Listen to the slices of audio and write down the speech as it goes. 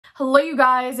Hello you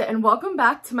guys, and welcome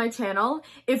back to my channel.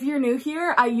 If you're new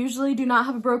here, I usually do not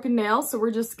have a broken nail, so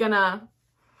we're just gonna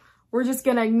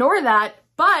ignore that.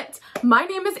 But my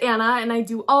name is Anna and I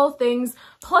do all things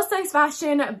plus size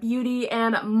fashion, beauty,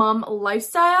 and mom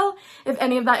lifestyle. If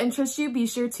any of that interests you, be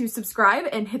sure to subscribe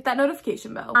and hit that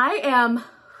notification bell. I'm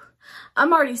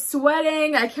already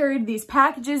sweating. I carried these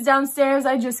packages downstairs.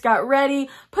 I just got ready,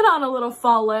 put on a little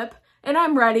fall lip, and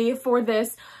I'm ready for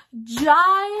this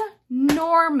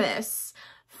ginormous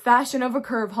Fashion Over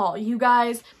Curve haul. You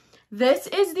guys, this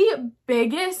is the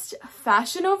biggest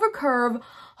Fashion Over Curve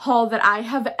haul that I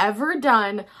have ever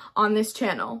done on this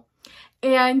channel.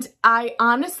 And I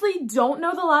honestly don't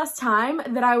know the last time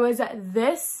that I was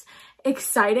this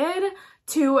excited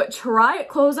to try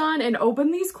clothes on and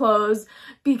open these clothes,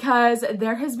 because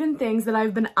there has been things that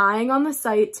I've been eyeing on the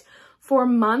site for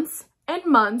months and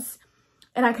months,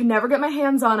 and I could never get my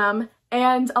hands on them.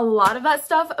 And a lot of that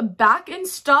stuff back in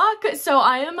stock. So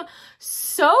I am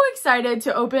so excited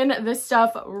to open this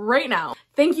stuff right now.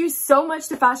 Thank you so much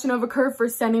to Fashion Over Curve for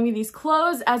sending me these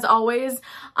clothes. As always,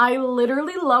 I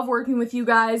literally love working with you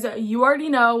guys. You already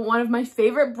know, one of my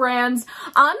favorite brands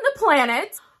on the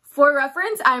planet. For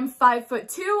reference, I'm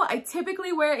 5'2". I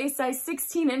typically wear a size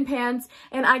 16 in pants,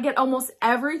 and I get almost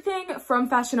everything from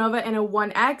Fashion Nova in a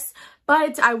 1X.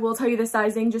 But I will tell you the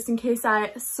sizing just in case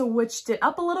I switched it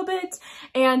up a little bit.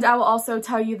 And I will also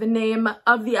tell you the name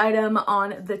of the item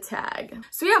on the tag.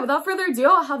 So yeah, without further ado,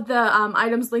 I'll have the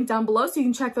items linked down below so you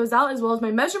can check those out, as well as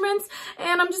my measurements.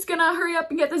 And I'm just gonna hurry up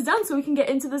and get this done so we can get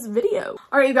into this video.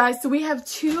 All right, you guys, so we have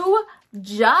two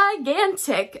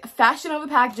gigantic Fashion Nova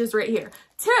packages right here.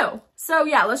 So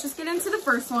yeah, let's just get into the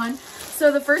first one.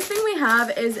 So the first thing we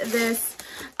have is this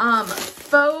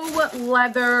faux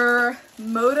leather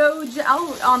moto gel.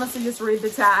 I'll honestly just read the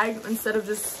tag instead of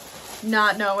just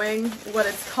not knowing what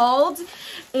it's called.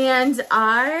 And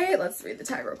let's read the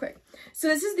tag real quick. So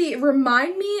this is the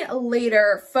Remind Me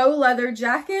Later faux leather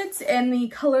jacket in the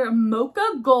color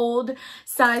mocha gold,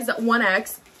 size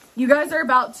 1X. You guys are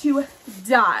about to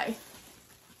die.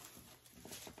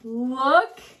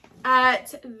 Look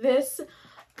at this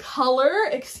color.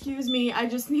 Excuse me, I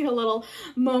just need a little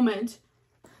moment.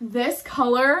 This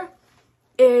color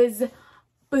is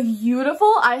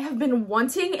beautiful. I have been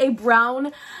wanting a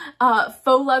brown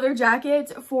faux leather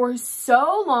jacket for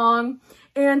so long,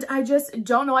 and I just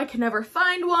don't know, I can never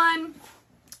find one.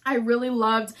 I really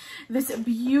loved this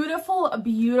beautiful,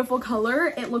 beautiful color.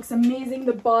 It looks amazing.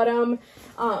 The bottom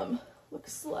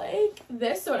looks like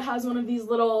this, so it has one of these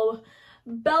little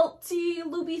belty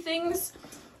loopy things.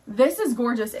 This is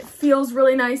gorgeous. It feels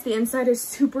really nice. The inside is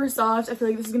super soft. I feel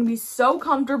like this is gonna be so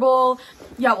comfortable.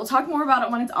 Yeah, we'll talk more about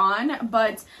it when it's on,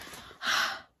 but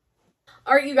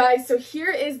all right, you guys, so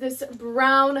here is this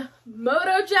brown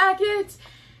moto jacket,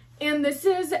 and this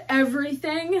is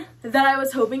everything that I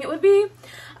was hoping it would be.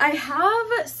 I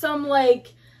have some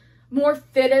like more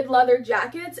fitted leather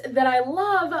jackets that I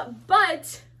love,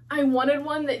 but I wanted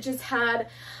one that just had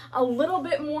a little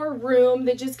bit more room,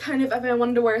 that just kind of, if I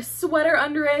wanted to wear a sweater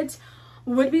under it,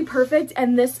 would be perfect.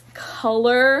 And this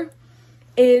color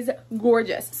is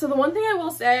gorgeous. So the one thing I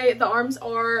will say, the arms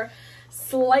are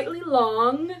slightly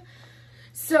long.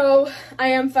 So I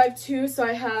am 5'2", so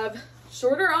I have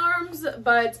shorter arms,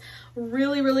 but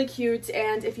really, really cute.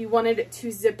 And if you wanted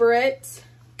to zipper it,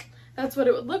 that's what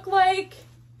it would look like.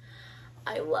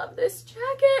 I love this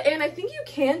jacket, and I think you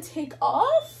can take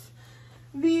off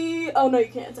oh no, you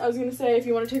can't. I was gonna say if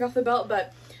you want to take off the belt,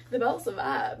 but the belt's a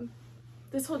vibe.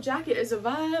 This whole jacket is a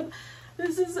vibe.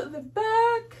 This is the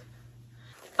back.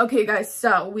 Okay guys,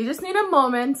 so we just need a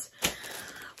moment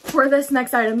for this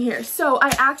next item here. So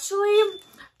I actually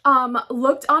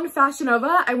looked on Fashion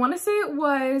Nova. I want to say it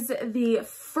was the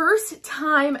first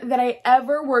time that I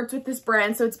ever worked with this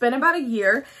brand, so it's been about a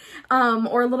year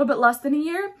or a little bit less than a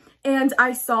year. And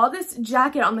I saw this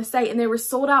jacket on the site, and they were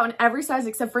sold out in every size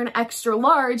except for an extra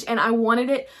large, and I wanted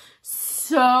it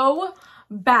so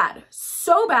bad,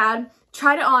 so bad.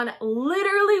 Tried it on,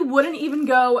 literally wouldn't even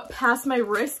go past my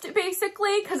wrist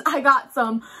basically, because I got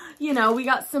some, you know, we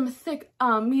got some thick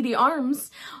meaty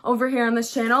arms over here on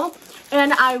this channel,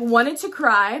 and I wanted to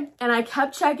cry, and I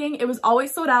kept checking. It was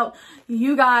always sold out.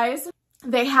 You guys,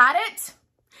 they had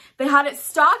it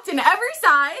stocked in every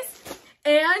size,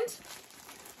 and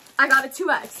I got a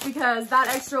 2X because that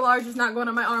extra large is not going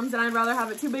on my arms, and I'd rather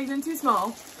have it too big than too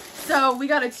small. So we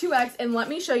got a 2X, and let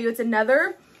me show you. It's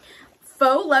another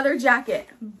faux leather jacket,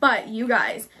 but you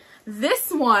guys,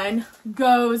 this one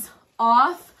goes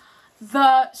off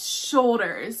the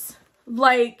shoulders.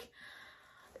 Like,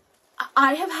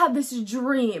 I have had this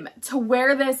dream to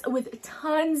wear this with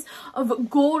tons of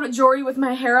gold jewelry with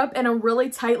my hair up in a really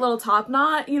tight little top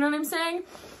knot, you know what I'm saying?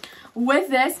 With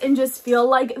this and just feel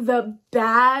like the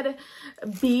bad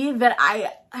bee that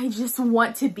I just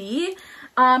want to be.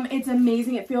 It's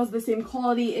amazing. It feels the same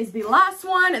quality as the last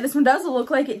one. This one does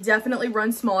look like it definitely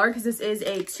runs smaller because this is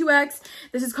a 2X.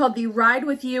 This is called the Ride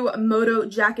With You Moto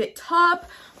Jacket Top.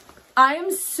 I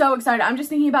am so excited. I'm just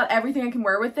thinking about everything I can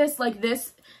wear with this. Like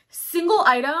this single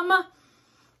item,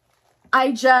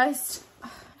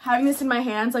 having this in my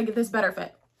hands, like this better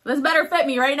fit. This better fit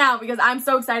me right now because I'm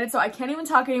so excited. So I can't even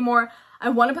talk anymore. I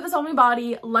want to put this on my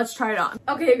body. Let's try it on.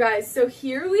 Okay, guys. So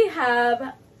here we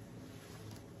have,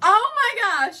 oh my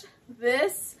gosh,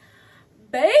 this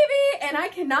baby. And I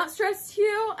cannot stress to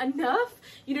you enough.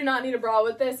 You do not need a bra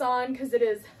with this on because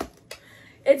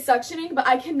it's suctioning. But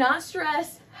I cannot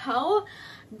stress how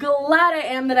glad I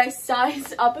am that I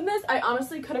sized up in this. I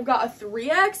honestly could have got a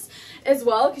 3X as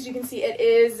well because you can see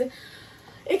it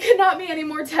could not be any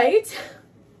more tight.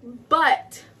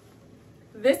 But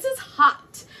this is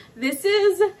hot. This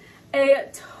is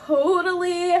a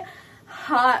totally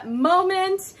hot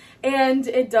moment. And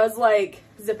it does like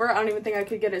zipper. I don't even think I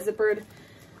could get it zippered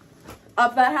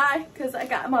up that high because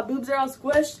my boobs are all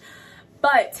squished.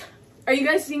 But are you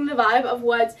guys seeing the vibe of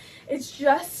what? It's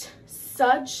just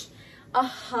such a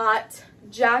hot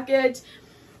jacket.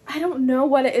 I don't know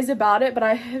what it is about it, but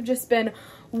I have just been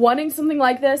wanting something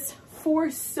like this for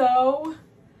so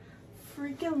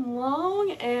freaking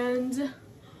long. And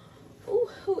ooh,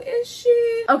 who is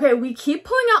she? Okay, we keep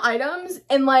pulling out items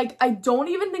and like I don't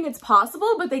even think it's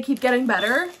possible, but they keep getting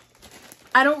better.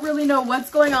 I don't really know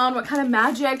what's going on, what kind of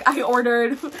magic I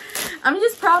ordered. I'm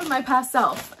just proud of my past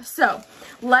self. So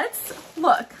let's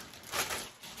look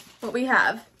what we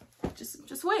have.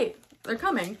 Just wait, they're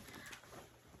coming.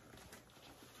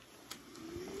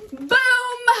 Boom!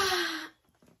 Ah!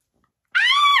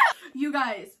 You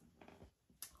guys,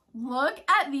 look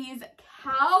at these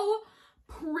cow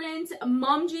print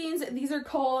mom jeans. These are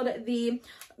called the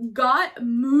Got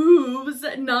Moves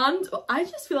I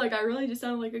just feel like I really just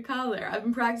sounded like a cow there. I've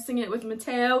been practicing it with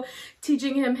Mateo,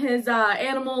 teaching him his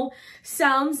animal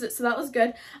sounds, so that was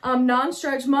good.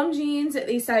 Non-stretch mom jeans,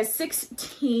 they size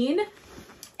 16.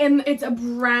 And it's a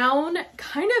brown,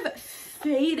 kind of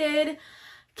faded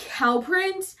cow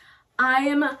print. I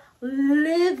am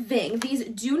living. These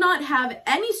do not have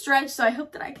any stretch, so I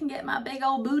hope that I can get my big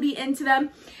old booty into them.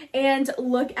 And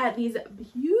look at these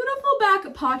beautiful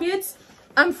back pockets.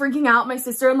 I'm freaking out. My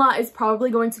sister-in-law is probably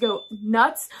going to go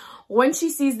nuts when she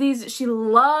sees these. She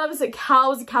loves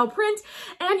cow print.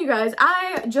 And you guys,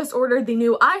 I just ordered the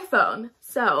new iPhone.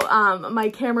 So my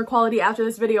camera quality after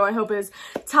this video I hope is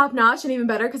top notch and even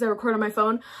better because I record on my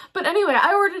phone. But anyway,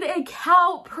 I ordered a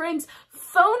cow print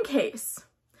phone case.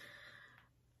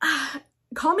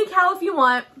 Call me cow if you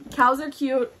want. Cows are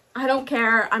cute. I don't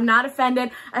care. I'm not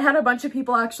offended. I had a bunch of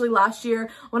people actually last year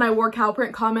when I wore cow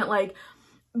print comment like,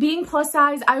 being plus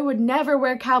size, I would never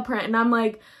wear cow print. And I'm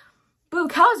like, boo,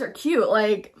 cows are cute.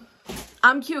 Like,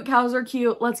 I'm cute, cows are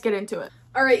cute. Let's get into it.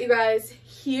 All right, you guys,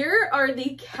 here are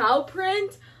the cow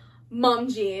print mom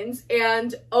jeans.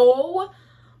 And oh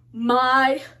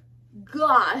my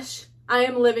gosh, I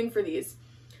am living for these.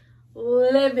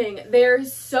 Living. They're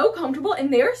so comfortable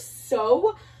and they're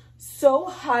so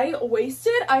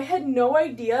high-waisted. I had no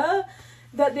idea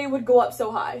that they would go up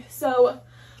so high. So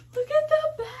look at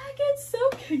the back, it's so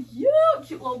cute.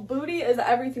 Cute little booty is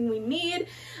everything we need.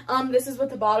 This is what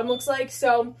the bottom looks like.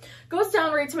 So goes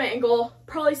down right to my ankle,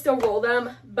 probably still roll them,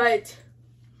 but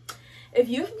if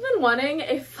you've been wanting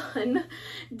a fun,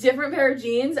 different pair of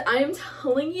jeans, I am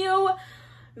telling you,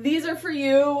 these are for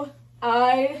you.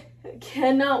 I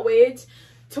cannot wait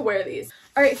to wear these.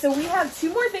 All right, so we have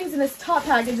 2 more things in this top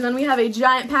package, and then we have a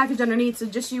giant package underneath, so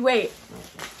just you wait.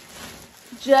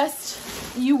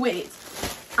 Just you wait.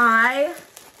 I'm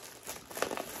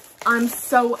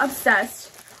so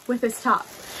obsessed with this top.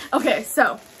 Okay,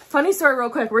 so funny story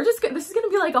real quick. This is gonna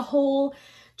be like a whole,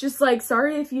 just like,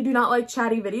 sorry if you do not like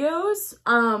chatty videos.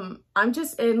 I'm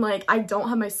just in like, I don't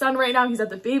have my son right now. He's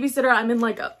at the babysitter. I'm in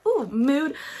like a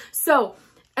mood. So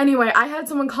anyway, I had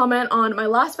someone comment on my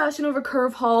last Fashion Over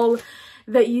Curve haul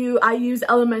that I use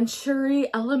elementary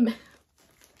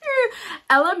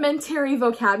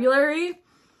vocabulary,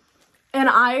 and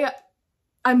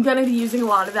I'm gonna be using a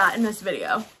lot of that in this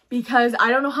video because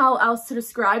I don't know how else to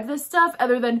describe this stuff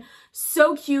other than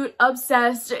so cute,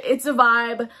 obsessed, it's a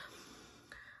vibe.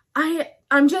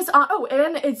 I'm just, oh,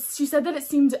 and she said that it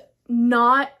seemed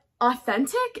not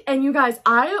authentic, and you guys,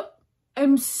 I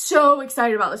am so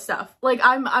excited about this stuff. Like,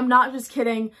 I'm not just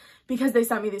kidding because they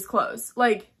sent me these clothes.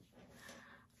 Like,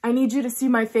 I need you to see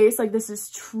my face. Like, this is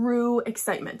true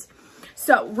excitement.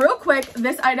 So real quick,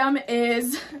 this item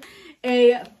is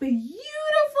a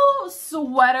beautiful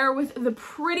sweater with the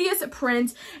prettiest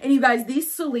print. And you guys,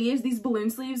 these sleeves, these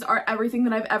balloon sleeves are everything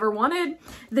that I've ever wanted.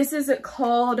 This is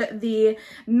called the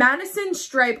Madison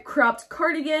Stripe Cropped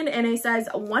Cardigan in a size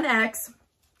 1X.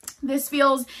 This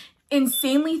feels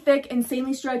insanely thick,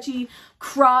 insanely stretchy,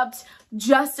 cropped,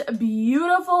 just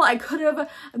beautiful. I could have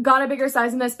got a bigger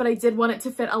size in this, but I did want it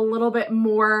to fit a little bit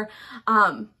more,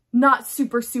 not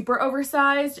super, super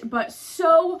oversized, but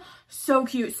so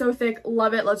cute, so thick.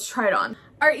 Love it. Let's try it on.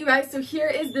 All right, you guys, so here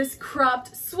is this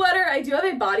cropped sweater. I do have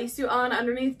a bodysuit on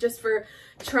underneath just for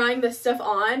trying this stuff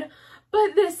on,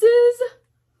 but this is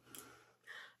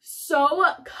so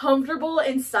comfortable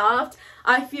and soft.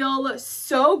 I feel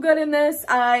so good in this.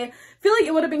 I feel like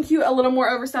it would have been cute a little more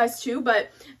oversized too, but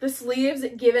the sleeves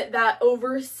give it that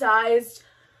oversized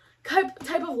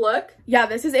type of look. Yeah,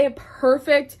 this is a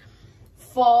perfect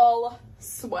fall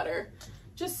sweater.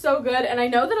 Just so good. And I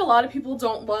know that a lot of people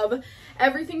don't love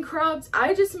everything cropped.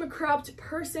 I just am a cropped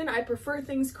person. I prefer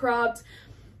things cropped.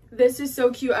 This is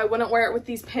so cute. I wouldn't wear it with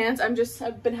these pants.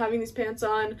 I've been having these pants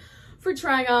on for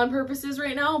trying on purposes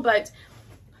right now, but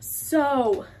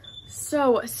so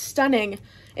stunning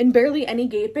and barely any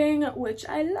gaping, which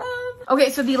I love.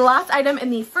 Okay, so the last item in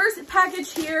the first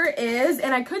package here is,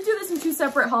 and I could do this in 2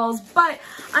 separate hauls, but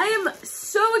I am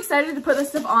so excited to put this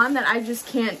stuff on that I'm just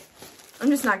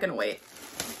not gonna wait.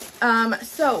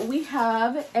 So we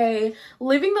have a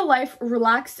Living the Life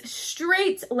Relaxed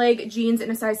Straight Leg Jeans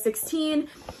in a size 16.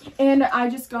 And I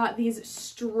just got these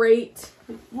straight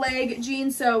leg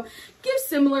jeans. So give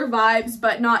similar vibes,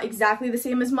 but not exactly the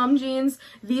same as mom jeans.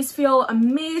 These feel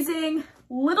amazing.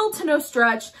 Little to no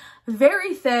stretch,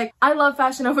 very thick. I love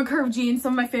Fashion Nova curved jeans,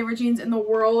 some of my favorite jeans in the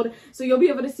world. So you'll be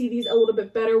able to see these a little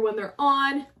bit better when they're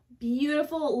on.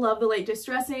 Beautiful, love the light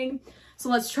distressing. So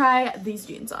let's try these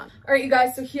jeans on. All right, you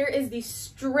guys, so here is the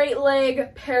straight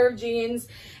leg pair of jeans.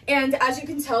 And as you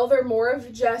can tell, they're more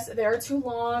of just, they're too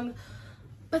long,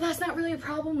 but that's not really a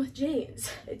problem with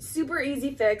jeans. It's super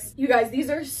easy fix. You guys,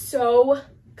 these are so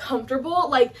comfortable,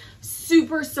 like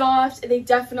super soft. They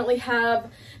definitely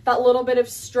have that little bit of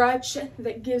stretch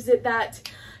that gives it that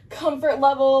comfort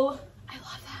level. I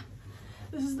love them.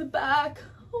 This is the back.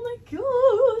 Oh my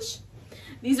gosh.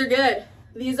 These are good.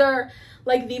 These are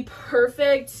like the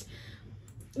perfect,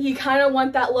 you kind of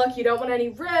want that look. You don't want any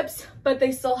rips, but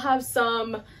they still have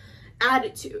some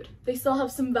attitude. They still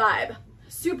have some vibe.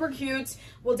 Super cute.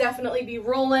 Will definitely be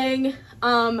rolling.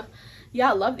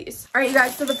 Yeah, I love these. All right, you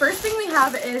guys, so the first thing we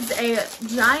have is a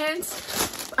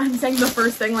giant, I'm saying the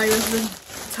first thing like this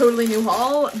is a totally new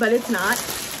haul, but it's not.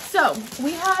 So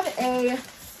we have a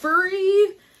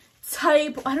furry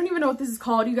type, I don't even know what this is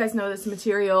called. You guys know this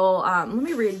material. Let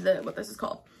me read what this is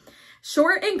called.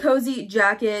 Short and cozy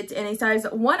jacket in a size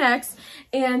 1X,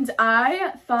 and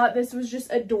I thought this was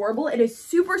just adorable. It is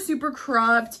super, super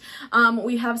cropped.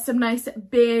 We have some nice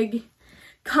big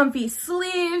comfy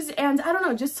sleeves, and I don't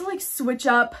know, just to like switch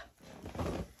up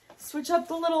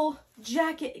the little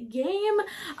jacket game.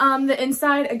 The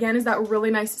inside again is that really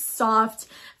nice soft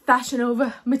Fashion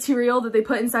Nova material that they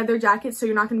put inside their jackets, so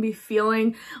you're not going to be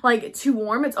feeling like too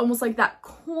warm. It's almost like that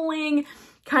cooling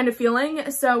kind of feeling.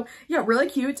 So yeah, really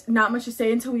cute. Not much to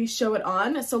say until we show it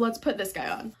on. So let's put this guy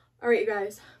on. All right, you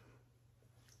guys,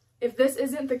 if this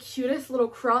isn't the cutest little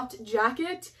cropped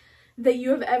jacket that you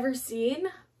have ever seen,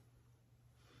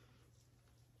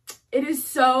 it is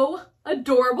so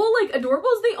adorable. Like, adorable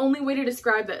is the only way to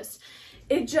describe this.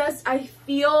 It just, I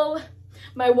feel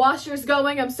my washer's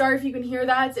going. I'm sorry if you can hear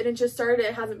that. And it just started.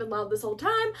 It hasn't been loud this whole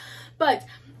time, but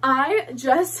I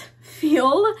just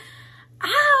feel,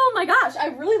 oh my gosh, I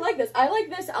really like this. I like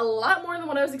this a lot more than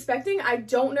what I was expecting. I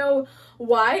don't know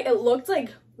why it looked like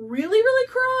really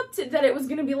cropped, that it was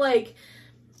gonna be like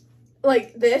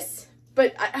this,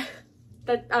 but I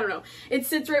don't know. It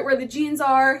sits right where the jeans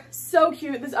are. So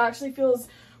cute. This actually feels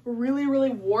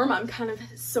really warm. I'm kind of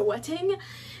sweating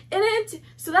in it,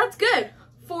 so that's good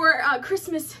for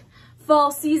Christmas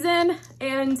fall season.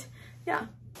 And yeah.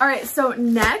 All right, so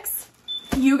next,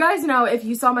 you guys know, if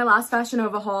you saw my last Fashion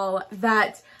Nova haul,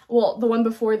 that, well, the one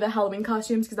before the Halloween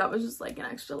costumes, because that was just like an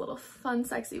extra little fun,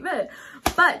 sexy bit.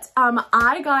 But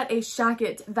I got a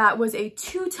shacket that was a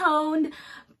two-toned,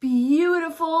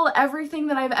 beautiful, everything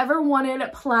that I've ever wanted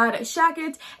plaid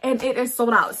shacket, and it is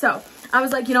sold out. So I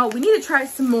was like, you know, we need to try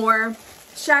some more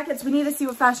shackets. We need to see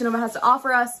what Fashion Nova has to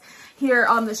offer us here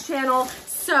on this channel.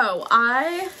 So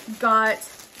I got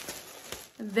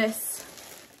this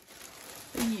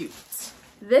ute.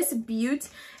 this Butte,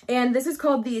 and this is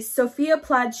called the Sophia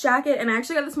Plaid Jacket, and I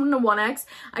actually got this one in a 1X.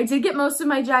 I did get most of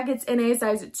my jackets in a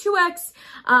size 2X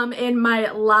in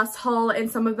my last haul, and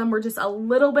some of them were just a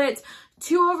little bit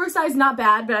too oversized. Not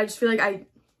bad, but I just feel like I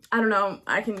don't know,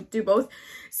 I can do both.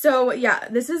 So yeah,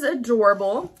 this is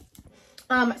adorable.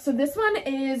 So this one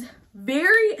is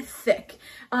very thick.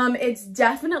 It's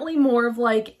definitely more of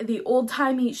like the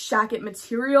old-timey shacket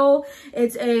material.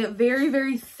 It's a very,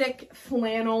 very thick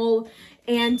flannel,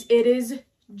 and it is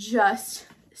just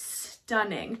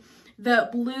stunning. The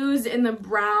blues and the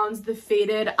browns, the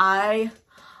faded, I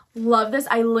love this.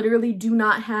 I literally do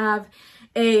not have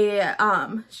a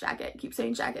shacket, keep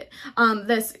saying shacket,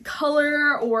 this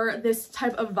color or this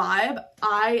type of vibe.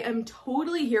 I am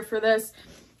totally here for this.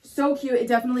 So cute. It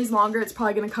definitely is longer. It's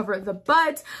probably going to cover the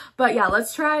butt, but yeah,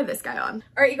 let's try this guy on.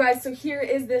 All right, you guys, so here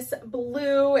is this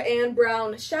blue and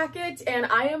brown shacket, and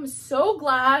I am so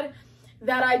glad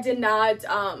that I did not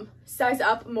size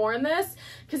up more in this,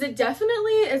 because it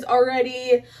definitely is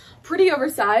already pretty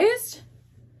oversized.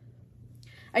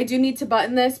 I do need to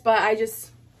button this, but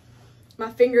my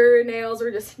fingernails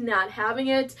are just not having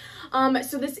it.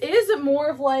 So this is more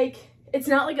of like, it's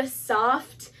not like a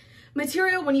soft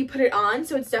material when you put it on,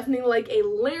 so it's definitely like a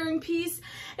layering piece,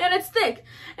 and it's thick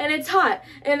and it's hot,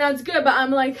 and that's good, but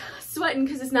I'm like sweating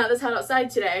because it's not this hot outside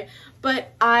today.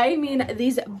 But I mean,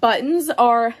 these buttons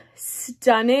are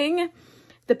stunning.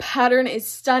 The pattern is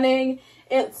stunning.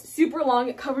 It's super long.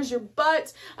 It covers your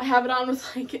butt. I have it on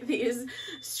with like these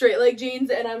straight leg jeans,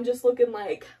 and I'm just looking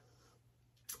like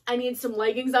I need some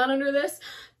leggings on under this,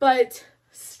 but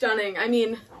stunning. I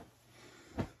mean,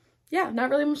 yeah, not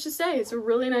really much to say. It's a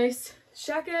really nice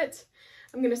jacket.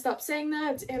 I'm gonna stop saying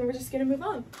that, and we're just gonna move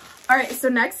on. All right, so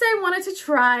next I wanted to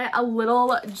try a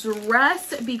little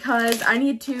dress because I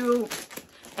need to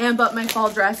amp up my fall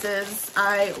dresses.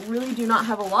 I really do not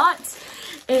have a lot.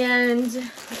 And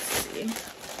let's see.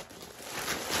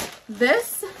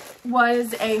 This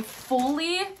was a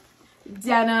fully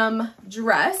denim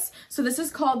dress. So this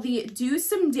is called the Do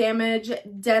Some Damage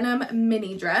Denim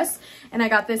Mini Dress, and I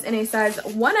got this in a size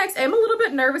 1X. I'm a little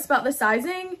bit nervous about the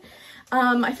sizing.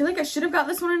 I feel like I should have got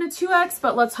this one in a 2X,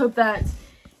 but let's hope that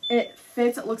it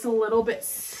fits. It looks a little bit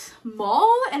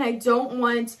small, and I don't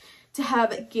want to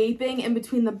have gaping in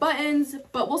between the buttons,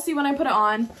 but we'll see when I put it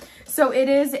on. So it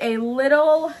is a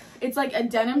little, it's like a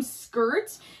denim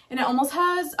skirt, and it almost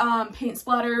has paint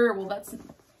splatter. Well,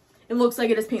 it looks like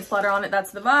it has paint splatter on it.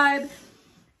 That's the vibe.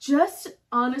 Just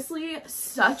honestly,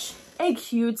 such a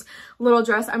cute little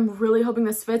dress. I'm really hoping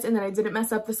this fits and that I didn't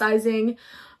mess up the sizing,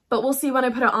 but we'll see when I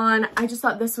put it on. I just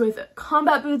thought this with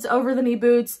combat boots, over the knee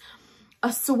boots,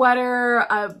 a sweater,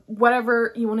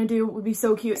 whatever you want to do would be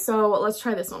so cute. So let's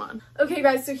try this one on. Okay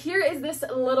guys, so here is this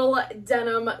little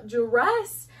denim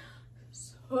dress.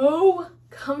 So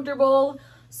comfortable,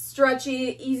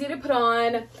 stretchy, easy to put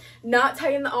on, not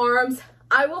tight in the arms.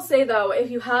 I will say though, if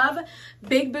you have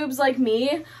big boobs like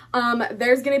me,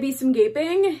 there's gonna be some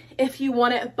gaping if you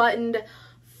want it buttoned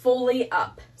fully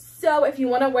up. So if you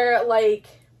want to wear it like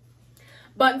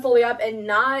button fully up and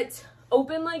not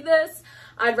open like this,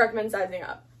 I'd recommend sizing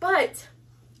up. But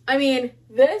I mean,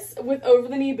 this with over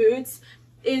the knee boots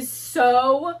is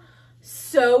so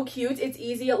cute. It's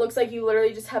easy. It looks like you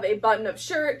literally just have a button up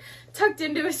shirt tucked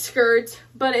into a skirt,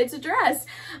 but it's a dress.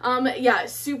 Yeah,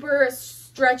 super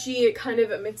stretchy kind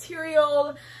of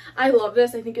material. I love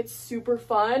this. I think it's super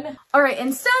fun. All right,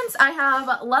 and since I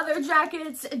have leather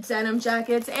jackets, denim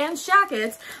jackets, and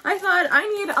shackets, I thought I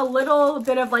need a little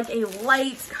bit of like a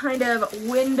light kind of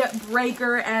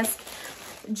windbreaker-esque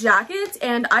jacket,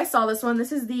 and I saw this one.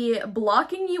 This is the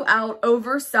Blocking You Out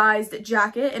oversized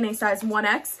jacket in a size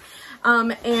 1X,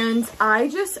 and I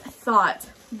just thought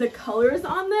the colors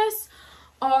on this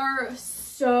are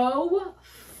so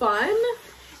fun.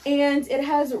 And it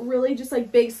has really just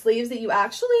like big sleeves that you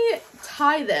actually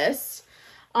tie this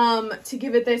to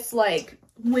give it this like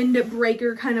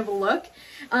windbreaker kind of a look.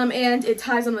 And it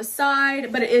ties on the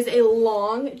side, but it is a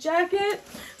long jacket.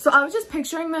 So I was just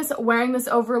picturing this, wearing this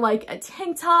over like a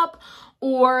tank top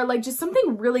or like just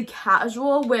something really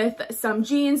casual with some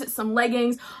jeans, some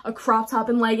leggings, a crop top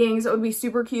and leggings. It would be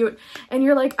super cute. And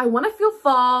you're like, I want to feel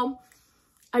fall.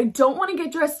 I don't want to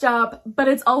get dressed up, but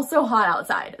it's also hot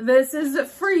outside. This is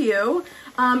for you.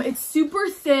 It's super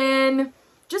thin,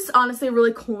 just honestly a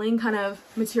really cooling kind of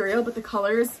material, but the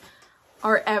colors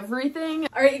are everything.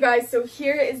 All right, you guys, so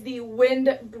here is the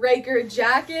windbreaker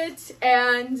jacket,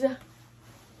 and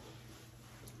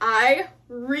I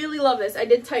really love this. I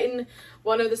did tighten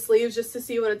one of the sleeves just to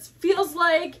see what it feels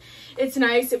like. It's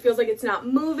nice. It feels like it's not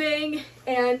moving,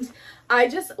 and I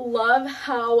just love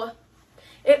how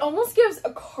It almost gives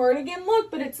a cardigan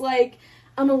look, but it's like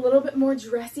I'm a little bit more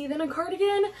dressy than a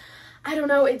cardigan. I don't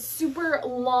know, it's super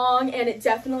long and it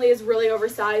definitely is really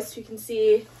oversized. You can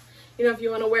see, you know, if you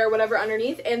want to wear whatever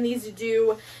underneath, and these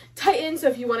do tighten, so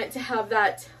if you want it to have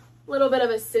that little bit of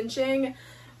a cinching,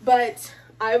 but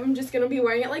I'm just gonna be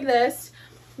wearing it like this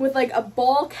with like a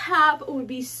ball cap. It would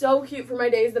be so cute for my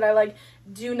days that I like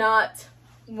do not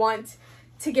want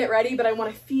to get ready, but I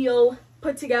want to feel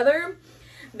put together.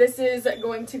 This is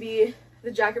going to be the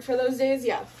jacket for those days.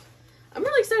 Yeah, I'm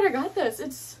really excited I got this.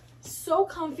 It's so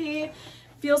comfy,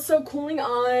 feels so cooling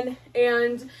on,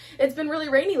 and it's been really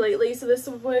rainy lately, so this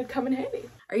would come in handy.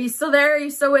 Are you still there? Are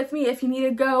you still with me? If you need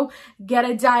to go get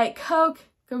a Diet Coke,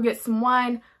 go get some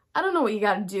wine. I don't know what you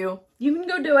gotta do. You can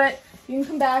go do it. You can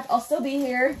come back. I'll still be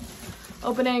here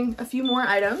opening a few more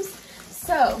items.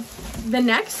 So the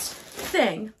next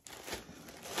thing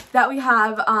that we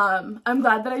have, I'm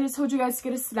glad that I just told you guys to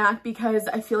get a snack, because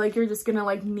I feel like you're just gonna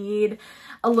like need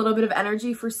a little bit of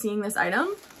energy for seeing this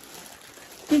item,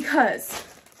 because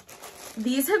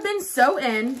these have been so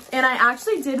in, and I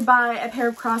actually did buy a pair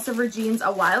of crossover jeans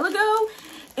a while ago,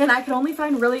 and I could only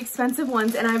find really expensive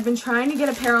ones, and I've been trying to get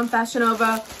a pair on Fashion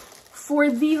Nova for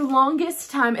the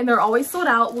longest time, and they're always sold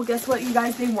out. Well, guess what, you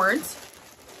guys, they weren't.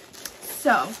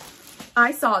 So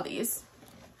I saw these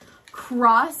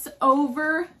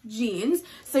crossover jeans.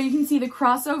 So you can see the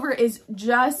crossover is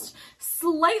just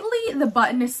slightly, the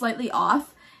button is slightly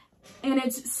off, and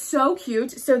it's so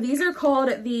cute. So these are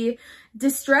called the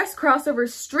Distress Crossover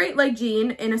Straight Leg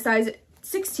Jean in a size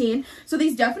 16. So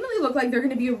these definitely look like they're going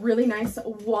to be a really nice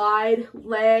wide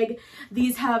leg.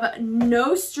 These have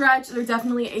no stretch. They're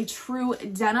definitely a true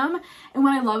denim. And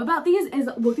what I love about these is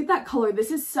look at that color.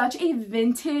 This is such a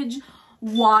vintage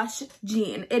wash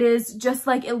jean. It is just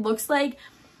like, it looks like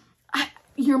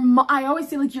I always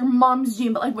say like your mom's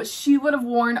jean, but like what she would have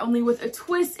worn, only with a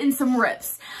twist and some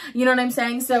rips. You know what I'm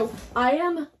saying? So I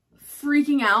am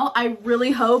freaking out. I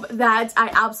really hope that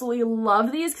I absolutely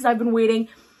love these, because I've been waiting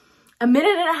a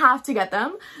minute and a half to get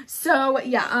them. So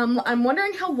yeah, I'm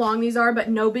wondering how long these are, but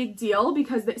no big deal,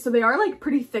 because they are like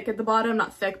pretty thick at the bottom.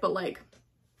 Not thick, but like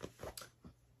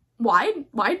wide,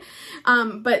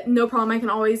 but no problem. I can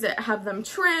always have them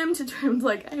trimmed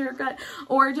like a haircut,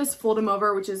 or just fold them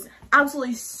over, which is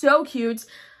absolutely so cute.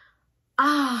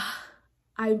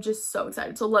 I'm just so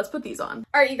excited. So let's put these on.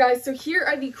 All right, you guys, so here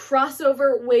are the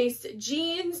crossover waist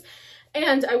jeans,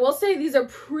 and I will say these are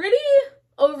pretty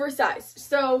oversized.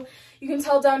 So you can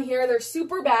tell down here they're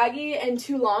super baggy and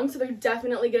too long, so they're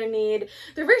definitely gonna need,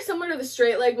 they're very similar to the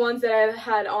straight leg ones that I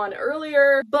had on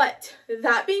earlier. But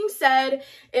that being said,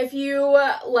 if you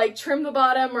like trim the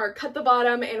bottom or cut the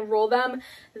bottom and roll them,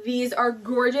 these are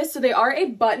gorgeous. So they are a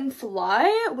button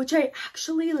fly, which I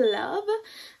actually love.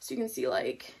 So you can see,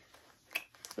 like, I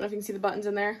don't know if you can see the buttons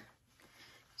in there.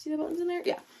 See the buttons in there?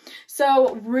 Yeah.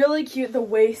 So really cute. The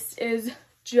waist is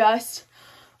just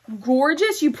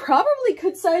gorgeous. You probably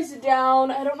could size it down.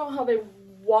 I don't know how they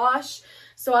wash,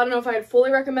 so I don't know if I'd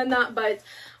fully recommend that, but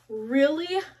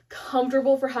really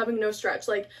comfortable for having no stretch.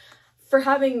 Like for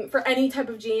any type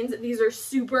of jeans, these are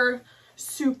super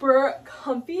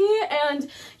comfy. And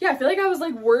yeah, I feel like I was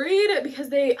like worried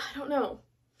because I don't know,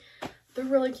 they're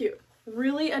really cute,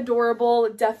 really adorable.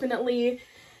 Definitely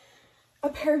a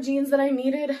pair of jeans that I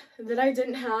needed that I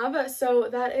didn't have. So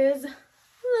that is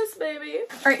this baby.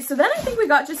 All right, so then I think we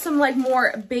got just some like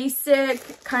more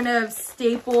basic kind of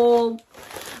staple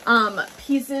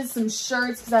pieces, some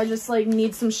shirts, because I just like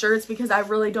need some shirts because I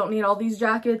really don't need all these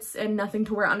jackets and nothing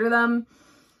to wear under them,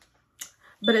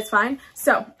 but it's fine.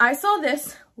 So I saw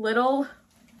this little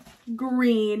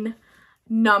green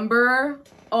number.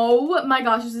 Oh my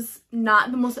gosh, this is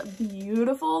not the most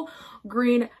beautiful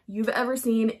green you've ever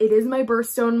seen. It is my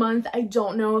birthstone month. I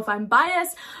don't know if I'm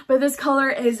biased, but this color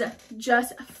is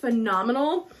just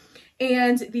phenomenal,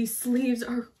 and these sleeves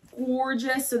are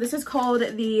gorgeous. So this is called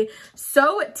the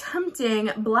So Tempting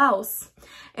blouse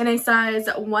in a size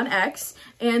 1X,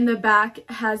 and the back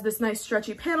has this nice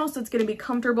stretchy panel, so it's going to be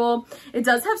comfortable. It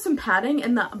does have some padding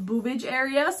in the boobage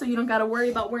area, so you don't got to worry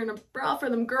about wearing a bra for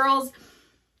them girls.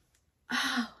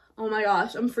 Oh my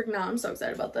gosh, I'm freaking out. I'm so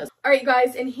excited about this. All right,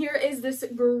 guys, and here is this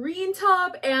green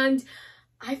top, and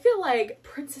I feel like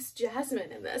Princess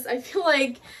Jasmine in this. I feel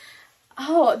like,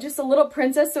 oh, just a little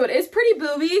princess. So it is pretty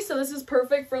booby, so this is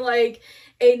perfect for like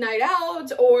a night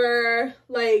out or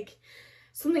like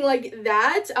something like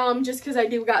that. Just because I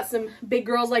do got some big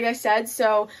girls, like I said,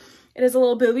 so it is a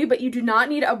little booby, but you do not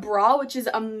need a bra, which is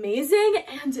amazing.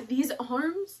 And these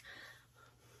arms,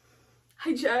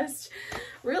 I just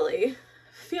really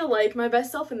feel like my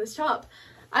best self in this top.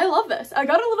 I love this. I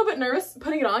got a little bit nervous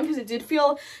putting it on because it did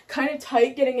feel kind of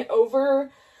tight getting it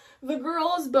over the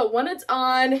girls, but when it's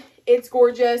on, it's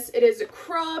gorgeous. It is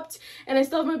cropped, and I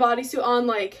still have my bodysuit on.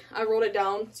 Like, I rolled it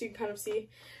down so you can kind of see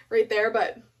right there,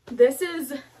 but this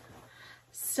is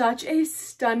such a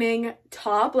stunning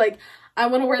top. Like, I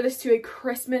want to wear this to a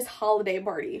Christmas holiday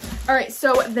party. All right,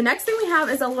 so the next thing we have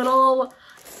is a little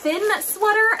thin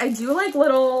sweater. I do like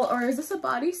little, or is this a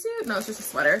bodysuit? No, it's just a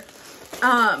sweater.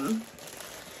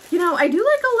 You know, I do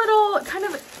like a little kind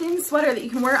of thin sweater that you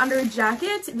can wear under a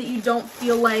jacket that you don't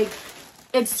feel like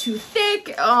it's too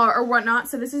thick or whatnot.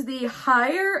 So this is the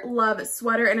Higher Love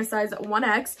sweater in a size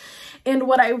 1X. And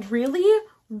what I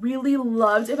really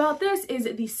loved about this is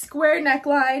the square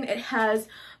neckline. It has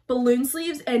balloon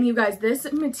sleeves, and you guys, this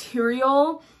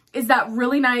material is that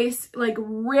really nice, like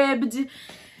ribbed,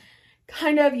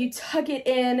 kind of you tuck it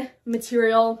in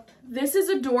material. This is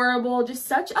adorable. Just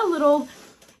such a little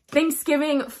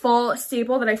Thanksgiving fall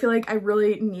staple that I feel like I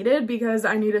really needed because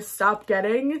I need to stop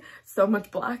getting so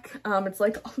much black. It's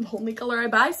like the only color I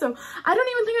buy, so I don't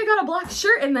even think I got a black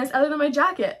shirt in this other than my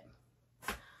jacket.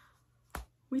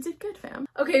 We did good, fam.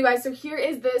 Okay, you guys, so here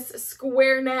is this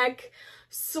square neck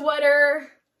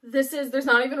sweater. There's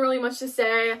not even really much to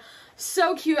say.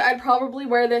 So cute. I'd probably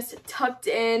wear this tucked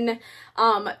in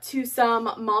to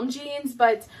some mom jeans,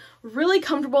 but really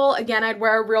comfortable. Again, I'd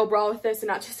wear a real bra with this and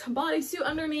not just a bodysuit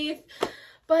underneath.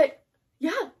 But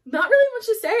yeah, not really much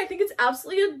to say. I think it's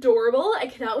absolutely adorable. I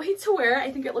cannot wait to wear it.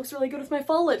 I think it looks really good with my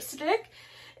fall lipstick,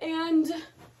 and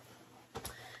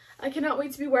I cannot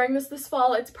wait to be wearing this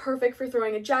fall. It's perfect for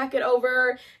throwing a jacket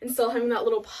over and still having that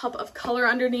little pop of color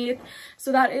underneath.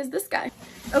 So that is this guy.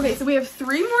 Okay, so we have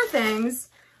 3 more things,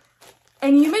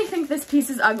 and you may think this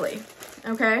piece is ugly,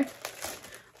 okay?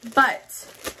 But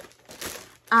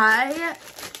I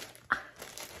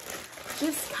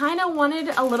just kind of wanted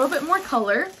a little bit more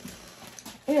color,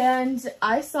 and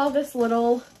I saw this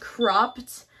little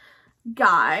cropped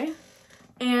guy,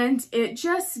 and it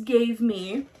just gave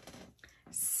me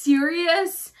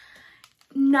serious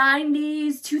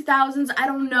 90s, 2000s, I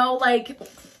don't know, like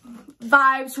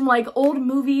vibes from like old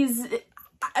movies.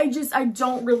 I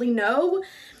don't really know.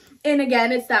 And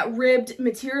again, it's that ribbed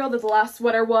material that the last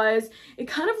sweater was. It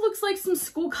kind of looks like some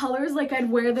school colors, like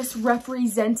I'd wear this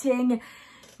representing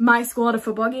my school at a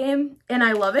football game, and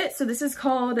I love it. So this is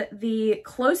called the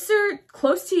Close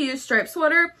to You striped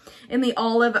sweater in the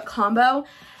olive combo.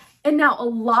 And now a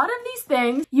lot of these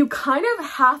things you kind of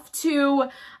have to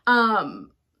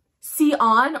see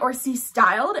on or see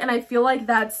styled, and I feel like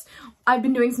I've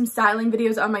been doing some styling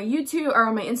videos on my YouTube or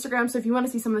on my Instagram, so if you want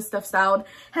to see some of this stuff styled,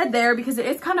 head there, because it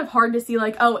is kind of hard to see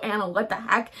like, oh, Anna, what the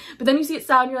heck? But then you see it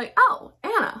styled and you're like, oh,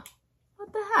 Anna,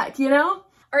 what the heck, you know? All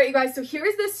right, you guys, so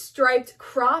here's this striped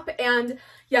crop, and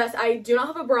yes, I do not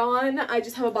have a bra on, I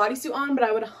just have a bodysuit on, but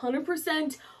I would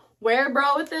 100% wear a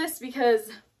bra with this because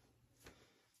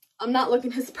I'm not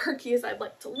looking as perky as I'd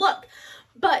like to look.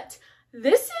 But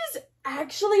this is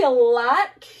actually a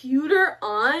lot cuter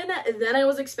on than I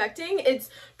was expecting. It's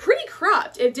pretty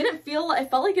cropped. I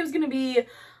felt like it was gonna be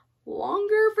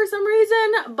longer for some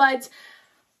reason, but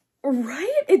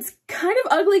right, it's kind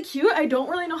of ugly cute. I don't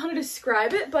really know how to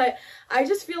describe it, but I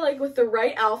just feel like with the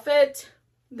right outfit,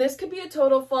 this could be a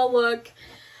total fall look.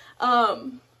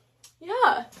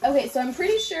 Yeah. Okay, so I'm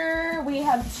pretty sure we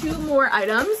have 2 more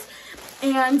items,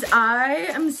 and I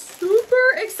am super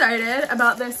excited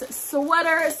about this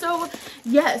sweater. So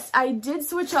yes, I did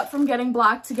switch up from getting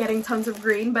black to getting tons of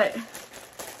green, but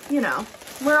you know,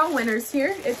 we're all winners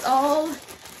here. It's all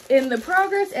in the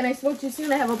progress, and I spoke too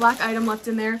soon. I have a black item left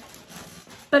in there,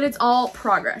 but it's all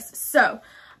progress. So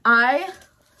I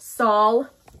saw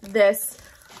this,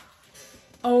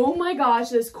 oh my gosh,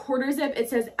 this quarter zip. It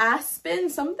says Aspen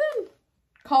something,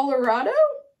 Colorado?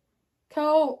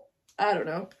 I don't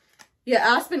know.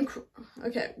 Yeah, Aspen,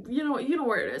 okay, you know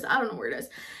where it is. I don't know where it is.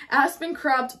 Aspen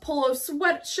cropped polo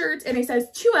sweatshirt, and it says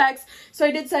 2X, so I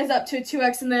did size up to a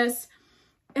 2X in this.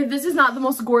 If this is not the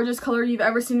most gorgeous color you've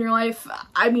ever seen in your life,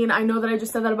 I mean, I know that I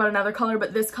just said that about another color,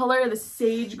 but this color, the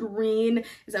sage green,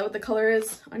 is that what the color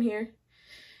is on here?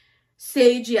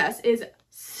 Sage, yes, is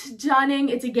stunning.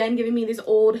 It's again giving me these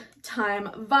old time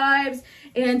vibes,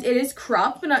 and it is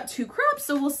cropped, but not too cropped,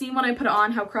 so we'll see when I put it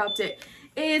on how cropped it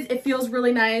is. It feels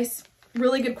really nice.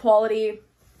 Really good quality.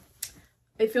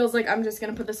 It feels like I'm just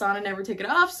gonna put this on and never take it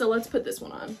off, so let's put this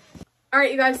one on. All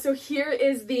right, you guys, so here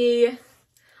is the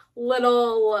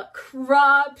little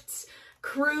cropped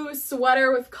crew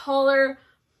sweater with collar.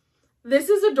 This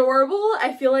is adorable.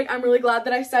 I feel like I'm really glad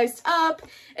that I sized up.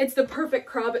 It's the perfect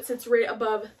crop. It sits right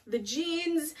above the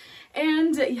jeans,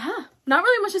 and yeah, not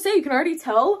really much to say. You can already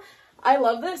tell I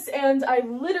love this, and I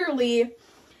literally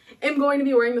am going to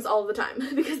be wearing this all the time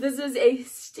because this is a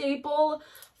staple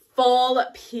fall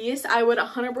piece. I would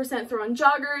 100% throw on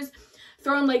joggers,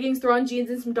 throw on leggings, throw on jeans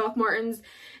and some Doc Martens,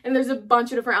 and there's a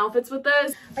bunch of different outfits with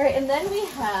this. All right, and then we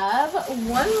have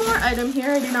one more item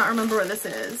here. I do not remember what this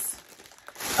is.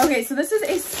 Okay, so this is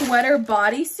a sweater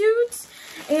bodysuit,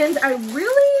 and I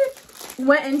really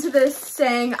went into this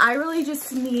saying I really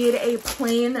just need a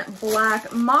plain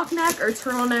black mock neck or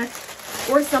turtleneck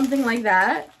or something like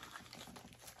that.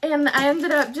 And I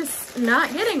ended up just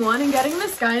not getting one and getting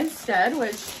this guy instead,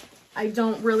 which I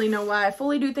don't really know why I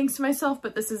fully do things to myself,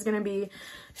 but this is going to be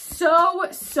so,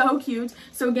 so cute.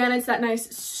 So again, it's that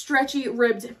nice stretchy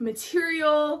ribbed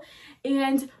material.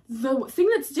 And the thing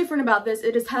that's different about this,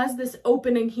 it has this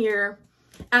opening here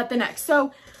at the neck.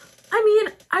 So, I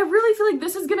mean, I really feel like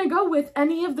this is going to go with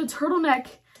any of the turtleneck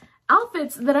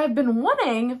outfits that I've been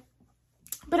wanting,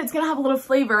 but it's going to have a little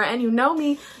flavor. And you know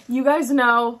me, you guys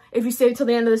know, if you stay till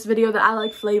the end of this video, that I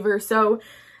like flavor. So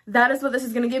that is what this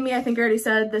is going to give me. I think I already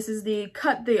said this is the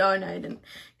Cut the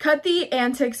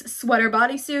Antics sweater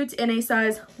bodysuit in a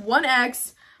size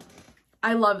 1X.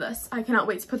 I love this. I cannot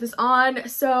wait to put this on.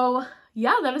 So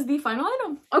yeah, that is the final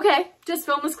item. Okay, just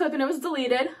filmed this clip and it was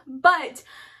deleted, but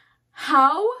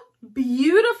how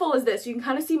beautiful is this? You can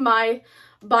kind of see my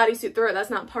bodysuit through it. That's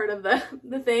not part of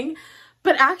the thing,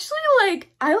 but actually,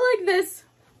 like, I like this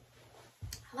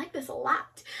a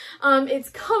lot. It's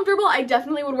comfortable. I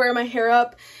definitely would wear my hair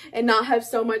up and not have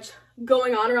so much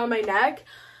going on around my neck,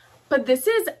 but this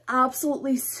is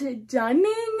absolutely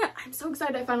stunning. I'm so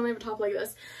excited I finally have a top like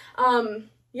this.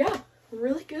 Yeah,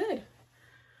 really good,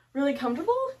 really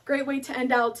comfortable. Great way to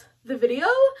end out the video.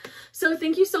 So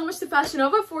thank you so much to Fashion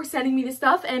Nova for sending me this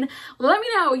stuff, and let me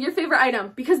know your favorite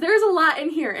item because there's a lot in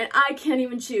here and I can't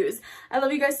even choose. I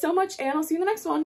love you guys so much, and I'll see you in the next one.